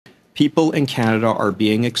People in Canada are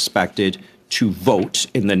being expected to vote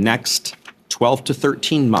in the next 12 to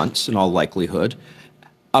 13 months, in all likelihood,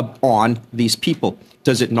 on these people.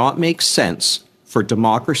 Does it not make sense for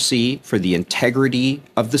democracy, for the integrity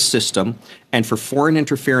of the system, and for foreign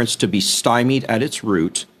interference to be stymied at its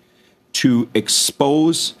root, to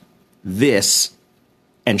expose this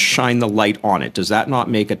and shine the light on it? Does that not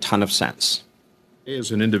make a ton of sense?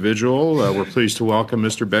 As an individual, we're pleased to welcome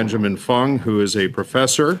Mr. Benjamin Fung, who is a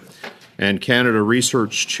professor and Canada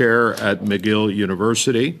Research Chair at McGill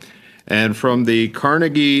University. And from the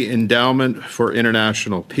Carnegie Endowment for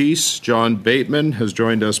International Peace, John Bateman has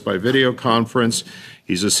joined us by video conference.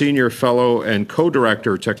 He's a senior fellow and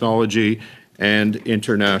co-director, Technology and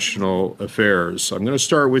International Affairs. I'm going to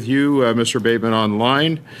start with you, Mr. Bateman,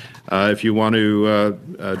 online. If you want to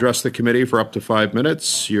address the committee for up to 5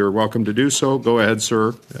 minutes, you're welcome to do so. Go ahead,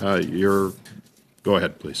 sir. Go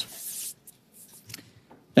ahead, please.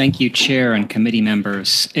 Thank you, Chair and committee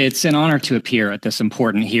members. It's an honor to appear at this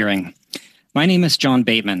important hearing. My name is John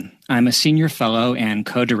Bateman. I'm a senior fellow and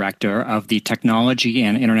co-director of the Technology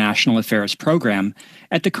and International Affairs program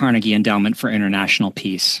at the Carnegie Endowment for International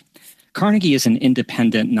Peace. Carnegie is an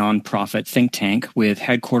independent nonprofit think tank with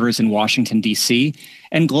headquarters in Washington, D.C.,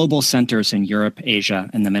 and global centers in Europe, Asia,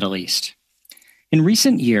 and the Middle East. In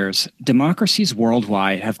recent years, democracies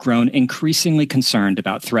worldwide have grown increasingly concerned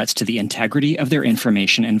about threats to the integrity of their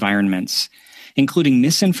information environments, including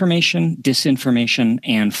misinformation, disinformation,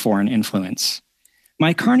 and foreign influence.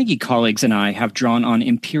 My Carnegie colleagues and I have drawn on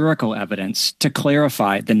empirical evidence to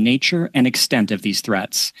clarify the nature and extent of these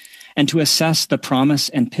threats, and to assess the promise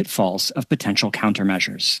and pitfalls of potential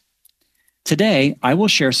countermeasures. Today, I will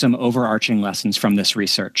share some overarching lessons from this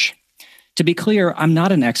research. To be clear, I'm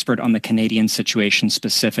not an expert on the Canadian situation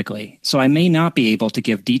specifically, so I may not be able to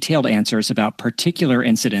give detailed answers about particular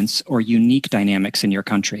incidents or unique dynamics in your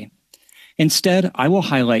country. Instead, I will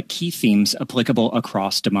highlight key themes applicable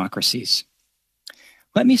across democracies.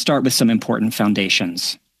 Let me start with some important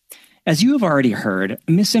foundations. As you have already heard,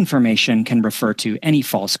 misinformation can refer to any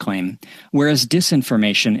false claim, whereas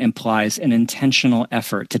disinformation implies an intentional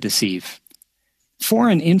effort to deceive.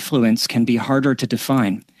 Foreign influence can be harder to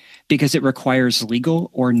define because it requires legal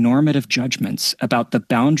or normative judgments about the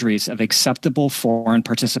boundaries of acceptable foreign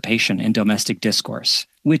participation in domestic discourse,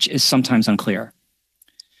 which is sometimes unclear.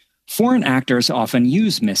 Foreign actors often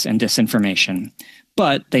use mis- and disinformation,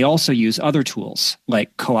 but they also use other tools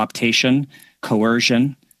like co-optation,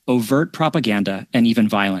 coercion, overt propaganda, and even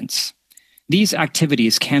violence. These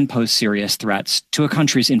activities can pose serious threats to a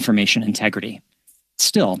country's information integrity.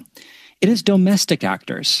 Still, it is domestic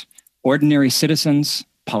actors, ordinary citizens,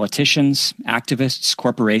 politicians, activists,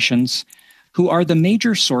 corporations, who are the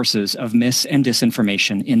major sources of mis- and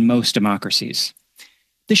disinformation in most democracies.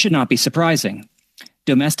 This should not be surprising.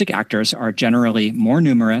 Domestic actors are generally more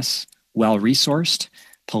numerous, well-resourced,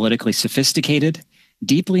 politically sophisticated,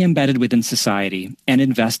 deeply embedded within society, and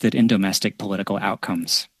invested in domestic political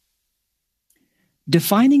outcomes.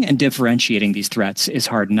 Defining and differentiating these threats is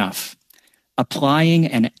hard enough. Applying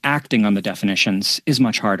and acting on the definitions is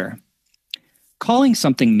much harder. Calling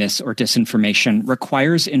something mis- or disinformation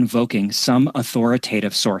requires invoking some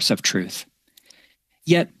authoritative source of truth.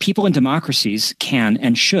 Yet, people in democracies can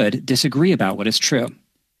and should disagree about what is true.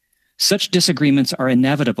 Such disagreements are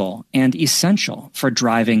inevitable and essential for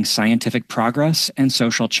driving scientific progress and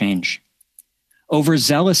social change.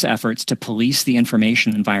 Overzealous efforts to police the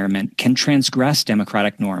information environment can transgress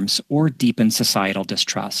democratic norms or deepen societal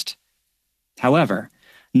distrust. However,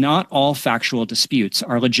 not all factual disputes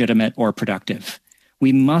are legitimate or productive.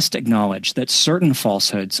 We must acknowledge that certain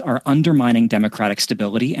falsehoods are undermining democratic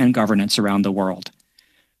stability and governance around the world.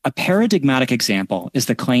 A paradigmatic example is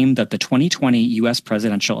the claim that the 2020 U.S.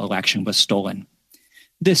 presidential election was stolen.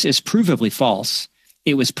 This is provably false.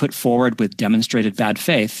 It was put forward with demonstrated bad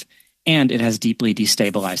faith, and it has deeply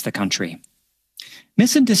destabilized the country.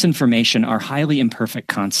 Mis- and disinformation are highly imperfect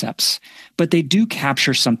concepts, but they do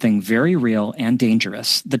capture something very real and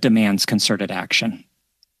dangerous that demands concerted action.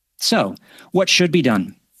 So, what should be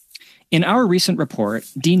done? In our recent report,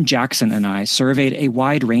 Dean Jackson and I surveyed a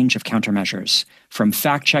wide range of countermeasures, from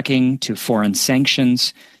fact-checking to foreign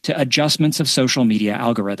sanctions to adjustments of social media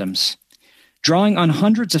algorithms. Drawing on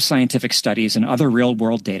hundreds of scientific studies and other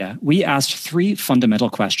real-world data, we asked 3 fundamental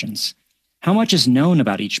questions. How much is known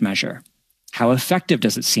about each measure? How effective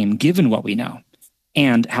does it seem given what we know?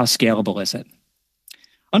 And how scalable is it?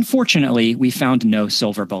 Unfortunately, we found no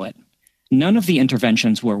silver bullet. None of the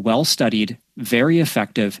interventions were well-studied, very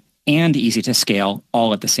effective, and easy to scale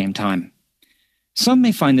all at the same time. Some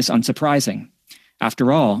may find this unsurprising.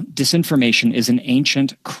 After all, disinformation is an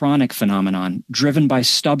ancient, chronic phenomenon driven by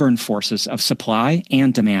stubborn forces of supply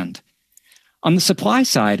and demand. On the supply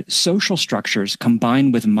side, social structures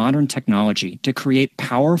combine with modern technology to create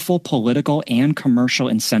powerful political and commercial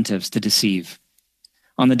incentives to deceive.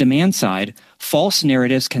 On the demand side, false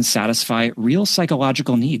narratives can satisfy real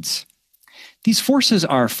psychological needs. These forces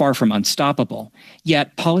are far from unstoppable,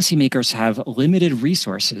 yet policymakers have limited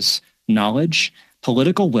resources, knowledge,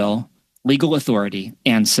 political will, legal authority,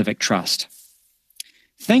 and civic trust.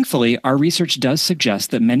 Thankfully, our research does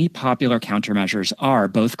suggest that many popular countermeasures are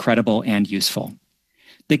both credible and useful.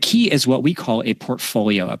 The key is what we call a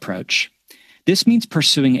portfolio approach. This means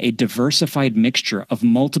pursuing a diversified mixture of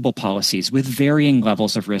multiple policies with varying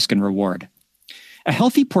levels of risk and reward. A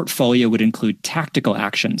healthy portfolio would include tactical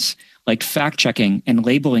actions, like fact-checking and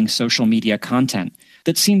labeling social media content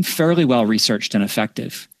that seem fairly well researched and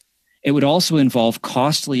effective. It would also involve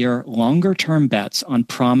costlier, longer-term bets on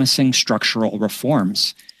promising structural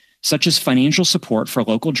reforms, such as financial support for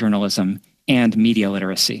local journalism and media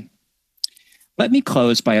literacy. Let me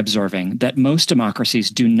close by observing that most democracies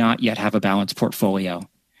do not yet have a balanced portfolio.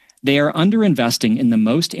 They are underinvesting in the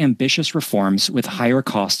most ambitious reforms with higher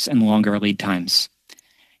costs and longer lead times.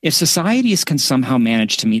 If societies can somehow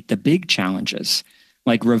manage to meet the big challenges,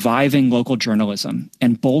 like reviving local journalism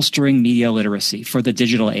and bolstering media literacy for the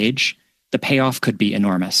digital age, the payoff could be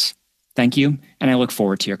enormous. Thank you, and I look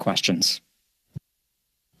forward to your questions.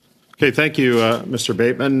 Okay, thank you, Mr.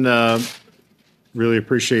 Bateman. Really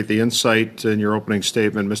appreciate the insight in your opening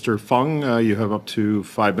statement. Mr. Fung, you have up to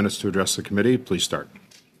 5 minutes to address the committee. Please start.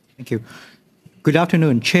 Thank you. Good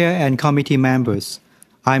afternoon, Chair and committee members.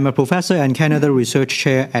 I'm a professor and Canada Research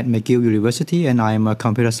Chair at McGill University, and I'm a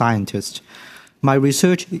computer scientist. My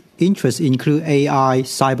research interests include AI,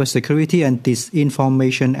 cybersecurity, and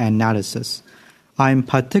disinformation analysis. I'm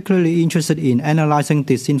particularly interested in analyzing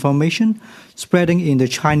disinformation spreading in the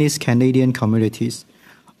Chinese-Canadian communities.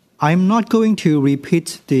 I'm not going to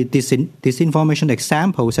repeat the disinformation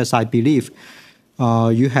examples, as I believe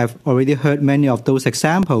you have already heard many of those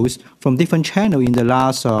examples from different channels in the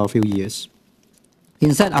last few years.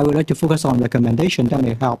 Instead, I would like to focus on recommendations that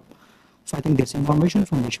may help fighting disinformation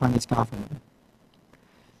from the Chinese government.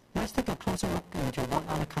 Let's take a closer look into what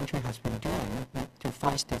other countries have been doing to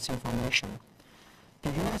fight disinformation. The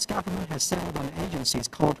U.S. government has set up an agency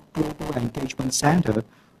called Global Engagement Center,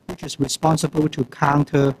 which is responsible to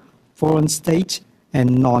counter foreign state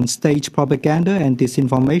and non-state propaganda and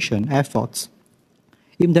disinformation efforts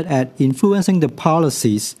aimed at influencing the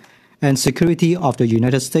policies and security of the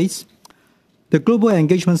United States. The Global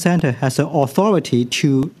Engagement Center has the authority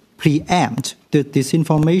to preempt the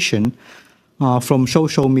disinformation from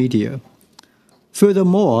social media.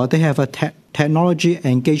 Furthermore, they have a technology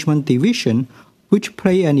engagement division which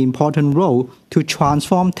play an important role to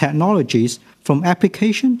transform technologies from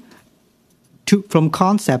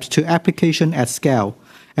concepts to application at scale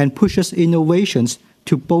and pushes innovations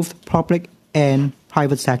to both public and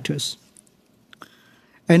private sectors.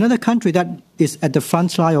 Another country that is at the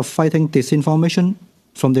front line of fighting disinformation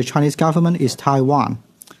from the Chinese government is Taiwan.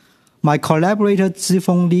 My collaborator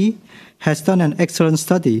Zifeng Li has done an excellent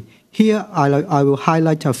study. Here, I will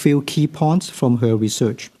highlight a few key points from her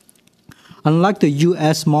research. Unlike the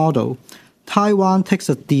U.S. model, Taiwan takes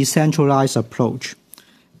a decentralized approach.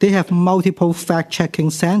 They have multiple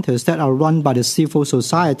fact-checking centers that are run by the civil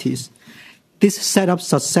societies. This setup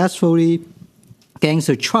successfully gains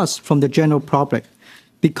the trust from the general public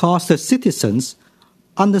because the citizens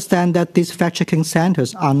understand that these fact-checking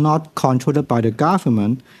centers are not controlled by the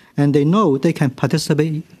government, and they know they can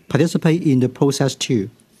participate in the process too.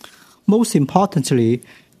 Most importantly,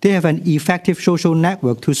 they have an effective social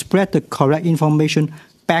network to spread the correct information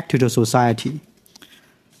back to the society.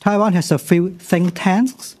 Taiwan has a few think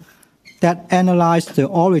tanks that analyze the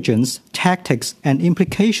origins, tactics, and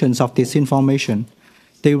implications of disinformation.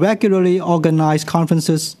 They regularly organize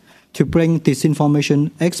conferences to bring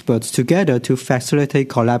disinformation experts together to facilitate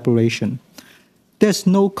collaboration. There's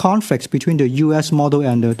no conflict between the US model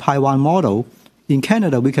and the Taiwan model. In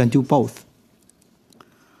Canada, we can do both.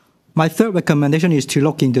 My third recommendation is to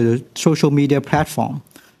look into the social media platform.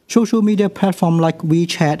 Social media platforms like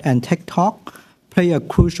WeChat and TikTok play a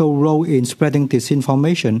crucial role in spreading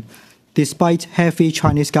disinformation despite heavy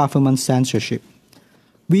Chinese government censorship.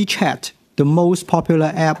 WeChat, the most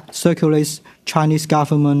popular app, circulates Chinese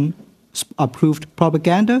government-approved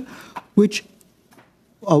propaganda, which,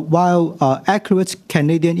 while accurate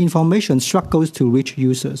Canadian information, struggles to reach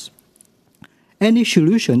users. Any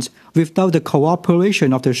solutions without the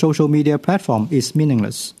cooperation of the social media platform is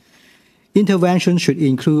meaningless. Intervention should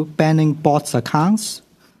include banning bots accounts,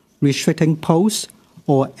 restricting posts,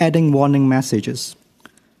 or adding warning messages.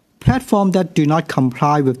 Platforms that do not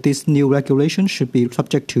comply with this new regulation should be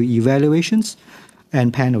subject to evaluations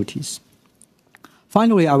and penalties.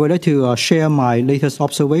 Finally, I would like to share my latest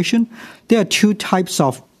observation. There are two types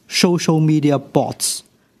of social media bots: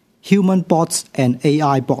 human bots and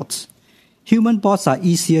AI bots. Human bots are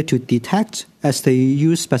easier to detect as they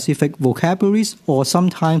use specific vocabularies, or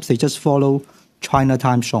sometimes they just follow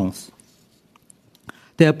Chinatown songs.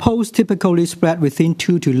 Their posts typically spread within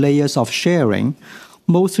 2 to layers of sharing,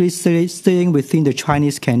 mostly staying within the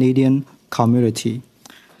Chinese-Canadian community.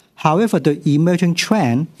 However, the emerging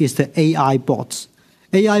trend is the AI bots.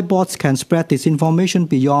 AI bots can spread disinformation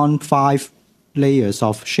beyond 5 layers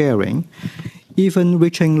of sharing, even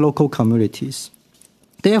reaching local communities.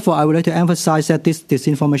 Therefore, I would like to emphasize that this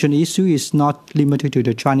disinformation issue is not limited to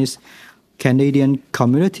the Chinese-Canadian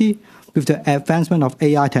community. With the advancement of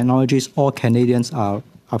AI technologies, all Canadians are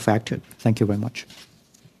affected. Thank you very much.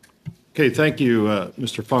 Okay, thank you,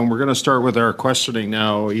 Mr. Fung. We're going to start with our questioning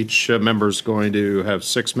now. Each member is going to have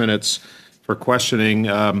 6 minutes for questioning.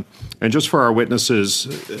 And just for our witnesses,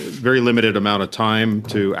 very limited amount of time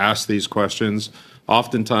to ask these questions.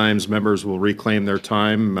 Oftentimes, members will reclaim their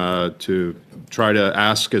time to try to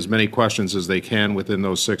ask as many questions as they can within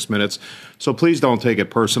those 6 minutes. So please don't take it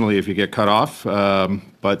personally if you get cut off.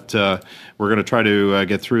 But we're going to try to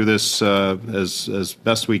get through this as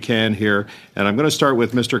best we can here. And I'm going to start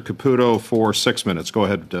with Mr. Caputo for 6 minutes. Go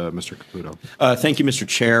ahead, Mr. Caputo. Thank you, Mr.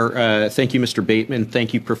 Chair. Thank you, Mr. Bateman.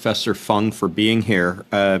 Thank you, Professor Fung, for being here.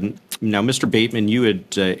 Now, Mr. Bateman, you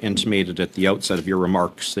had intimated at the outset of your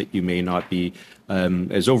remarks that you may not be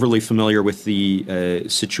as overly familiar with the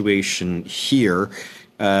situation here,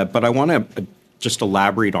 but I want to just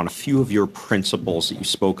elaborate on a few of your principles that you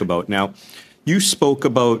spoke about. Now, you spoke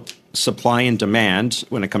about supply and demand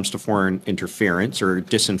when it comes to foreign interference or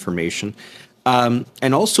disinformation,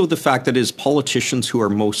 and also the fact that it is politicians who are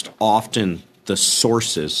most often the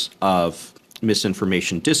sources of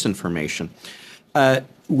misinformation, disinformation.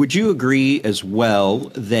 Would you agree as well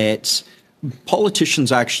that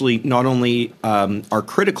politicians actually not only are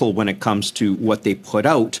critical when it comes to what they put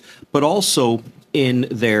out, but also in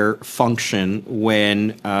their function when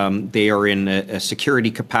they are in a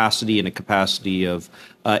security capacity and a capacity of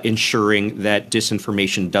ensuring that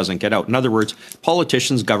disinformation doesn't get out? In other words,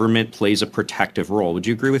 politicians, government plays a protective role. Would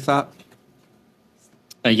you agree with that?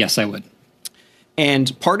 Yes, I would.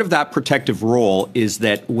 And part of that protective role is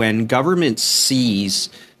that when government sees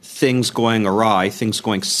things going awry, things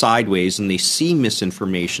going sideways, and they see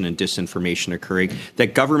misinformation and disinformation occurring,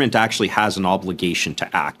 that government actually has an obligation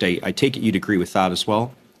to act. I take it you'd agree with that as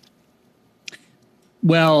well?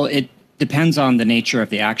 Well, it depends on the nature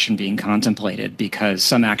of the action being contemplated, because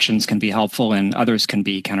some actions can be helpful and others can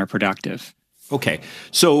be counterproductive. Okay.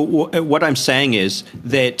 So what I'm saying is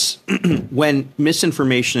that when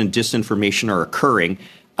misinformation and disinformation are occurring,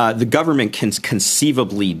 the government can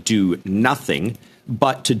conceivably do nothing.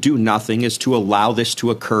 But to do nothing is to allow this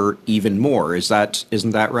to occur even more.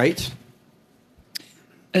 Isn't that right?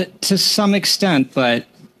 To some extent, but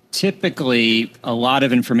typically a lot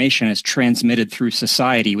of information is transmitted through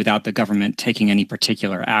society without the government taking any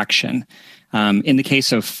particular action. In the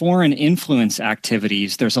case of foreign influence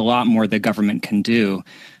activities, there's a lot more the government can do.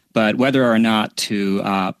 But whether or not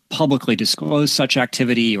to publicly disclose such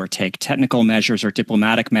activity or take technical measures or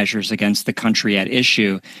diplomatic measures against the country at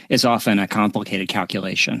issue is often a complicated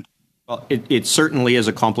calculation. Well, it certainly is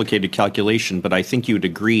a complicated calculation, but I think you would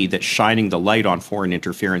agree that shining the light on foreign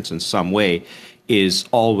interference in some way is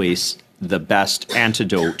always the best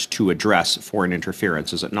antidote to address foreign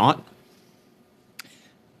interference, is it not?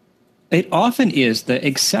 It often is. The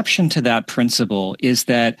exception to that principle is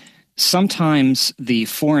that sometimes the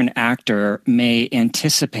foreign actor may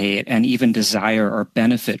anticipate and even desire or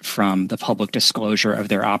benefit from the public disclosure of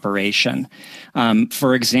their operation.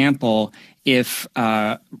 For example, if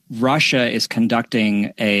Russia is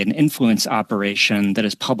conducting an influence operation that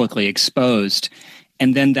is publicly exposed,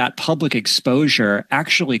 and then that public exposure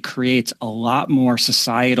actually creates a lot more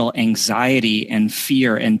societal anxiety and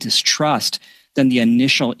fear and distrust than the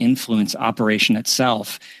initial influence operation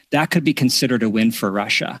itself, that could be considered a win for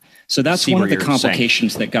Russia. So that's one of the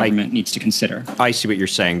complications that government needs to consider. I see what you're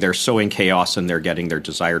saying. They're sowing chaos and they're getting their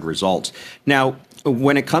desired results. Now,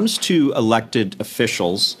 when it comes to elected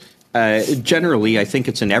officials, generally, I think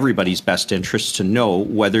it's in everybody's best interest to know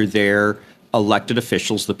whether their elected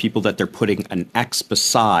officials, the people that they're putting an X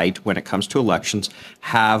beside when it comes to elections,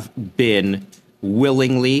 have been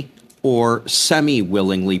willingly or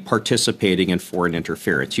semi-willingly participating in foreign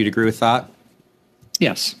interference. You'd agree with that?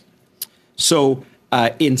 Yes. So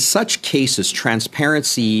In such cases,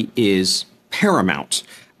 transparency is paramount.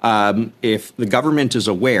 If the government is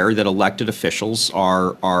aware that elected officials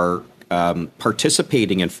are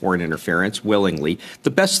participating in foreign interference willingly,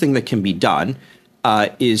 the best thing that can be done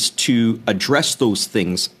is to address those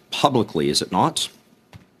things publicly, is it not?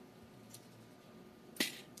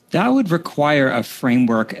 That would require a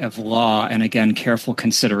framework of law and, again, careful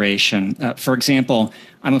consideration. For example,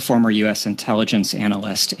 I'm a former U.S. intelligence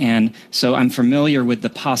analyst, and so I'm familiar with the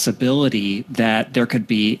possibility that there could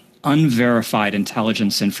be unverified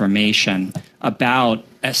intelligence information about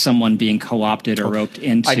someone being co-opted or roped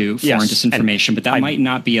into foreign disinformation, but that might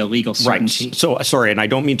not be a legal certainty. Right. So, sorry, and I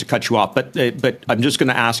don't mean to cut you off, but I'm just going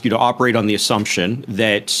to ask you to operate on the assumption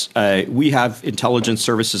that we have intelligence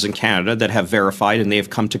services in Canada that have verified and they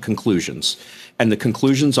have come to conclusions. And the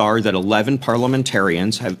conclusions are that 11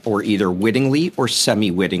 parliamentarians have, or either wittingly or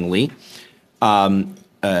semi-wittingly, acting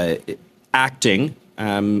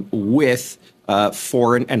with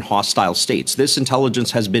foreign and hostile states. This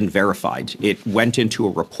intelligence has been verified. It went into a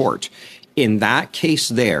report. In that case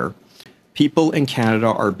there, people in Canada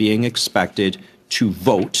are being expected to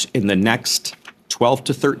vote in the next 12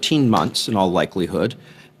 to 13 months, in all likelihood,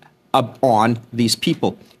 on these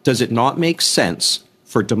people. Does it not make sense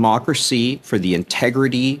for democracy, for the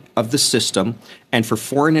integrity of the system, and for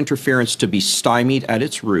foreign interference to be stymied at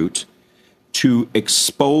its root, to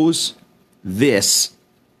expose this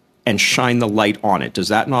and shine the light on it? Does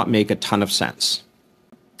that not make a ton of sense?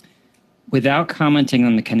 Without commenting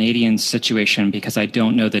on the Canadian situation, because I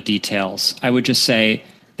don't know the details, I would just say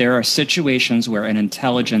there are situations where an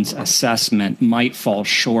intelligence assessment might fall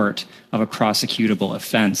short of a prosecutable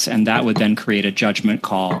offense, and that would then create a judgment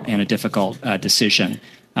call and a difficult decision.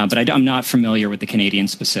 But I'm not familiar with the Canadian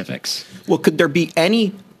specifics. Well, could there be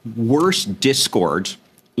any worse discord?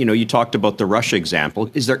 You know, you talked about the Russia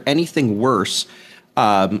example. Is there anything worse?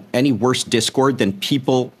 Any worse discord than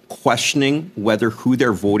people questioning whether who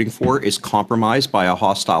they're voting for is compromised by a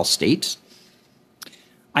hostile state?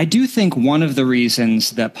 I do think one of the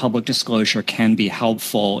reasons that public disclosure can be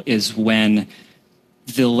helpful is when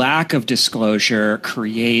the lack of disclosure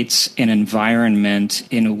creates an environment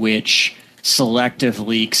in which selective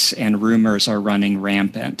leaks and rumors are running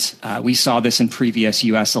rampant. We saw this in previous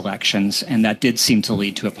U.S. elections, and that did seem to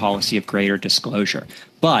lead to a policy of greater disclosure,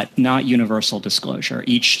 but not universal disclosure.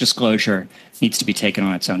 Each disclosure needs to be taken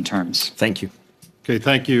on its own terms. Thank you. Okay,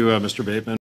 thank you, Mr. Bateman.